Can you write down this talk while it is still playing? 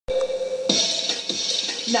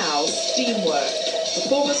Now, Steamwork.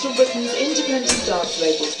 Performers from Britain's independent dance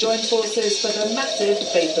labels join forces for the massive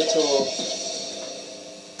Vapour Tour.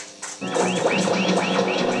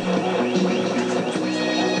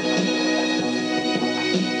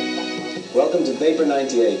 Welcome to Vapour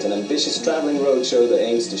 98, an ambitious travelling roadshow that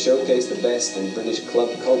aims to showcase the best in British club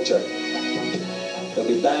culture. There'll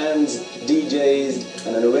be bands, DJs,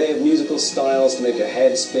 and an array of musical styles to make your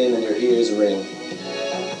head spin and your ears ring.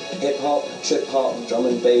 Hip-hop, trip-hop, drum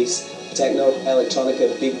and bass, techno,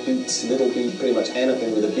 electronica, big beats, little beat, pretty much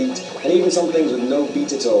anything with a beat, and even some things with no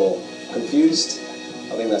beat at all. Confused?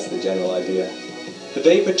 I think that's the general idea. The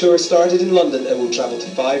Vapour Tour started in London and will travel to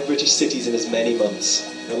 5 British cities in as many months.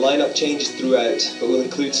 The lineup changes throughout, but will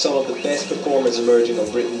include some of the best performers emerging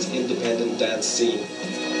on Britain's independent dance scene.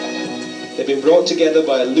 They've been brought together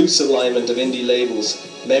by a loose alignment of indie labels,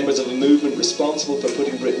 members of a movement responsible for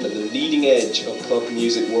putting Britain at the leading edge of club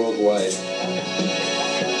music worldwide.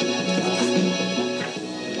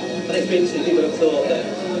 I think previously people have thought that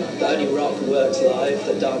only rock works live,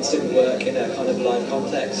 that dance didn't work in a kind of live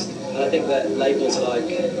context. And I think that labels like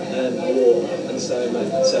War and so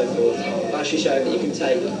forth have actually shown that you can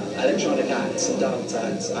take electronic acts and dance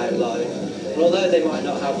acts out live. And although they might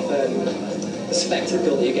not have the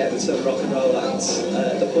spectacle that you get with some rock and roll acts,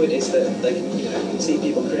 the point is that they can, you can see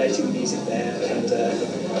people creating music there, and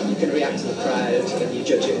you can react to the crowd and you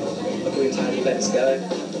judge it according to how the event's going.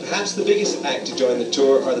 Perhaps the biggest act to join the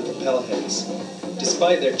tour are the Propellerheads.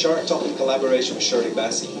 Despite their chart-topping collaboration with Shirley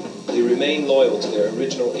Bassey, they remain loyal to their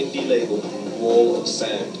original indie label, Wall of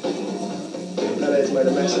Sound. Propellerheads made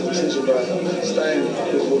a massive decision by staying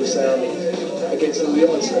with Wall of Sound against all the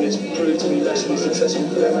odds, and it's proved to be massively successful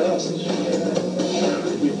for them and us.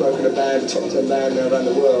 We've broken a band, top 10 band now around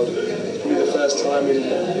the world. It's probably the first time in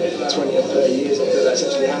 20 or 30 years that that's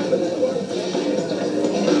actually happened.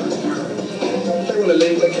 If they want to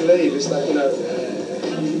leave, they can leave. It's like, you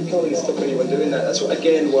can't really stop anyone doing that. That's what,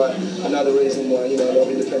 again, another reason why, a lot of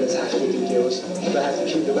independents have to do deals. They have to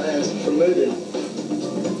keep the bands from moving.